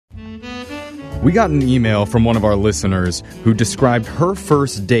We got an email from one of our listeners who described her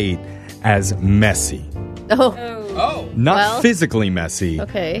first date as messy. Not physically messy.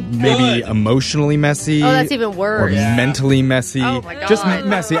 Okay. Maybe emotionally messy. Oh, that's even worse. Or mentally messy. Oh, my God. Just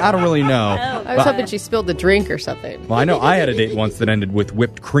messy. I don't really know. I was hoping she spilled the drink or something. Well, I know I had a date once that ended with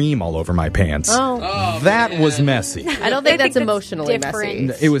whipped cream all over my pants. That was messy. I don't think that's emotionally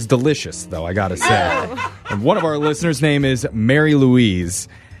messy. It was delicious, though, I gotta say. And one of our listeners' name is Mary Louise.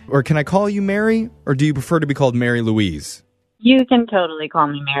 Or can I call you Mary? Or do you prefer to be called Mary Louise? You can totally call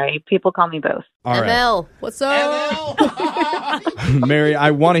me Mary. People call me both. All right. ML, what's up? Mary,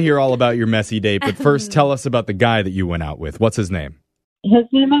 I want to hear all about your messy date, but first tell us about the guy that you went out with. What's his name? His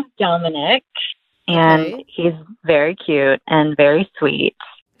name is Dominic, and he's very cute and very sweet.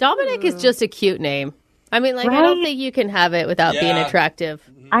 Dominic is just a cute name. I mean, I don't think you can have it without being attractive.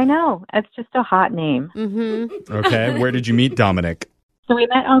 I know. It's just a hot name. Mm-hmm. Okay. Where did you meet Dominic? So we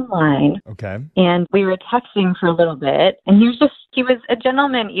met online. Okay. And we were texting for a little bit. And he was a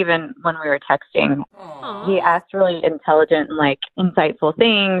gentleman even when we were texting. Aww. He asked really intelligent and insightful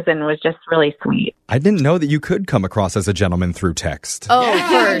things and was just really sweet. I didn't know that you could come across as a gentleman through text. Oh,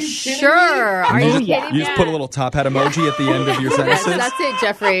 for sure. Are you kidding me? You just put a little top hat emoji at the end of your sentences? That's it,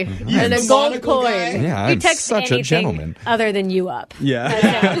 Jeffrey. And a gold coin. Yeah, I'm such a gentleman. Other than you up.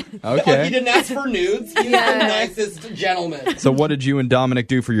 Yeah. Okay. He didn't ask for nudes. He was the nicest gentleman. So what did you and Dominic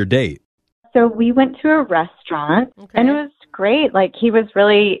do for your date? So we went to a restaurant, and it was great. He was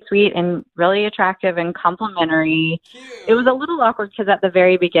really sweet and really attractive and complimentary. Cute. It was a little awkward because at the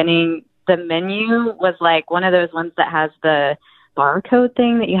very beginning, the menu was one of those ones that has the barcode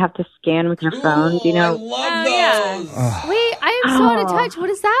thing that you have to scan with your phone. Do you know? I love those. Wait, I am so out of touch. What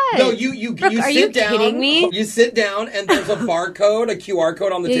is that? No, you Brooke, are you sit down. kidding me? You sit down, and there's a barcode, a QR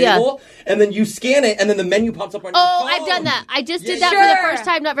code on the table, and then you scan it, and then the menu pops up on your phone. I've done that. I just did that for the first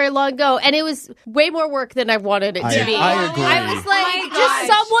time not very long ago, and it was way more work than I wanted it to be. I agree. I was like, just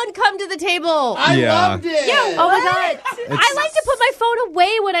someone come to the table. I loved it. Yeah. Oh my God. I like to put my phone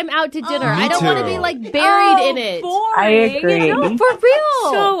away when I'm out to dinner. I don't want to be buried in it. Boring. I agree. No, for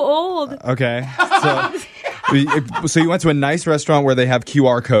real. So old. Okay. So you went to a nice restaurant where they have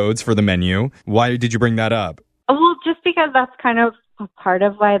QR codes for the menu. Why did you bring that up? Well, just because that's kind of part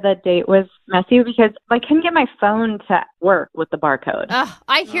of why the date was messy, because I couldn't get my phone to work with the barcode.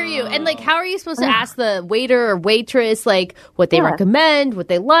 I hear you. And how are you supposed to ask the waiter or waitress what they recommend, what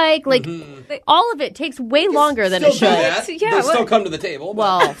they like? All of it takes way longer than it should. They still come to the table.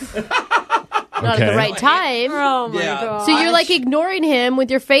 Well, not at the right time. Oh my God. So you're ignoring him with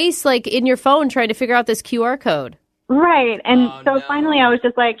your face in your phone trying to figure out this QR code. Right. And finally I was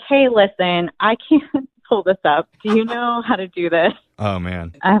just like, hey, listen, I can't pull this up. Do you know how to do this? Oh,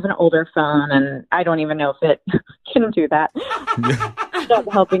 man. I have an older phone, and I don't even know if it can do that.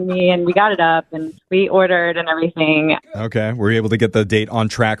 Stop helping me, and we got it up, and we ordered and everything. Okay. Were you able to get the date on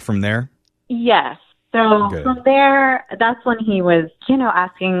track from there? Yes. So from there, that's when he was,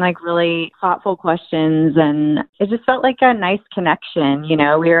 asking really thoughtful questions, and it just felt like a nice connection. We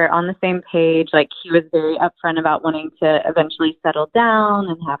were on the same page. He was very upfront about wanting to eventually settle down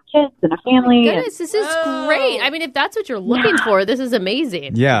and have kids and a family. Goodness, this is great. I mean, if that's what you're looking for, this is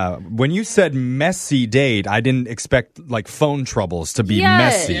amazing. Yeah. When you said messy date, I didn't expect phone troubles to be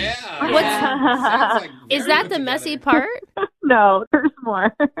messy. Yeah. Is that the messy part? No, there's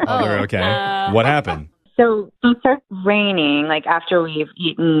more. Okay. What happened? So it starts raining, after we've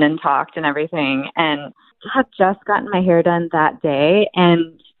eaten and talked and everything. And I had just gotten my hair done that day.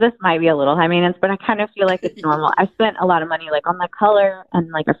 And this might be a little high maintenance, but I kind of feel like it's normal. I spent a lot of money, on the color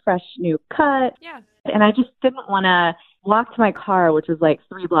and, a fresh new cut. Yeah. And I just didn't want to walk to my car, which was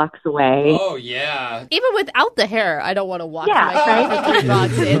 3 blocks away. Oh, yeah. Even without the hair, I don't want to walk to my car for 3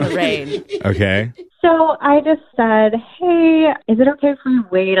 blocks in the rain. Okay. So I just said, hey, is it okay if we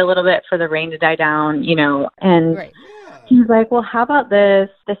wait a little bit for the rain to die down, And he's like, well, how about this?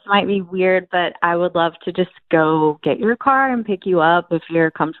 This might be weird, but I would love to just go get your car and pick you up if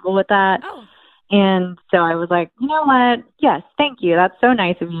you're comfortable with that. Oh. And so I was like, you know what? Yes, thank you. That's so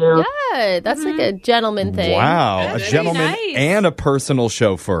nice of you. Yeah, that's a gentleman thing. Wow. A gentleman nice. and a personal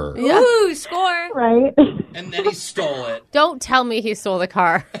chauffeur. Yeah. Ooh, score. Right? And then he stole it. Don't tell me he stole the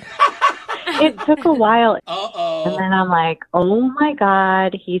car. It took a while. Uh-oh. And then I'm like, oh my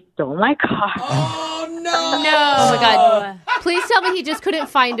God, he stole my car. Oh, no. Oh, my God. Please tell me he just couldn't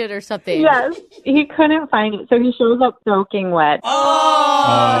find it or something. Yes, he couldn't find it. So he shows up soaking wet.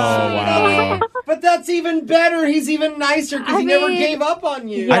 Oh, wow. But that's even better. He's even nicer because he never gave up on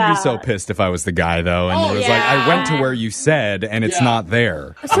you. Yeah. I'd be so pissed if I was the guy, though. And it was I went to where you said, and it's not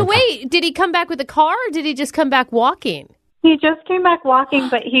there. So wait, did he come back with a car or did he just come back walking? He just came back walking,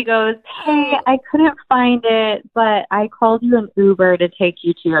 but he goes, "Hey, I couldn't find it, but I called you an Uber to take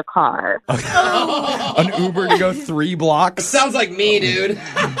you to your car." An Uber to go 3 blocks? Sounds like me, dude.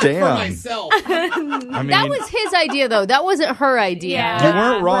 Damn. For myself. I mean, That was his idea, though. That wasn't her idea. Yeah. you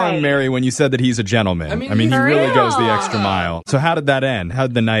weren't wrong, Right. Mary, when you said that he's a gentleman. I mean, he for really real. goes the extra mile. So how did that end? How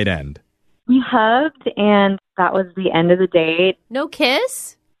did the night end? We hugged, and that was the end of the date. No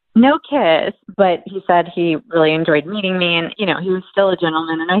kiss? No kiss, but he said he really enjoyed meeting me, and, you know, he was still a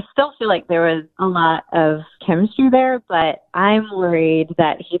gentleman, and I still feel like there was a lot of chemistry there, but I'm worried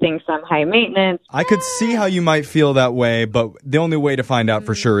that he thinks I'm high maintenance. I could see how you might feel that way, but the only way to find out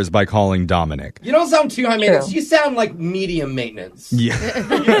for sure is by calling Dominic. You don't sound too high maintenance. True. You sound like medium maintenance. Yeah.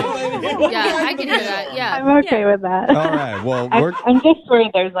 Yeah, I can hear that. Yeah. I'm okay with that. All right. Well, I'm just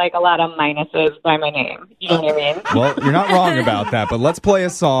worried there's like a lot of minuses by my name. You know what I mean? well, you're not wrong about that, but let's play a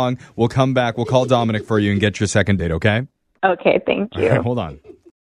song. We'll come back. We'll call Dominic for you and get your second date, okay? Okay, thank All right, you. hold on.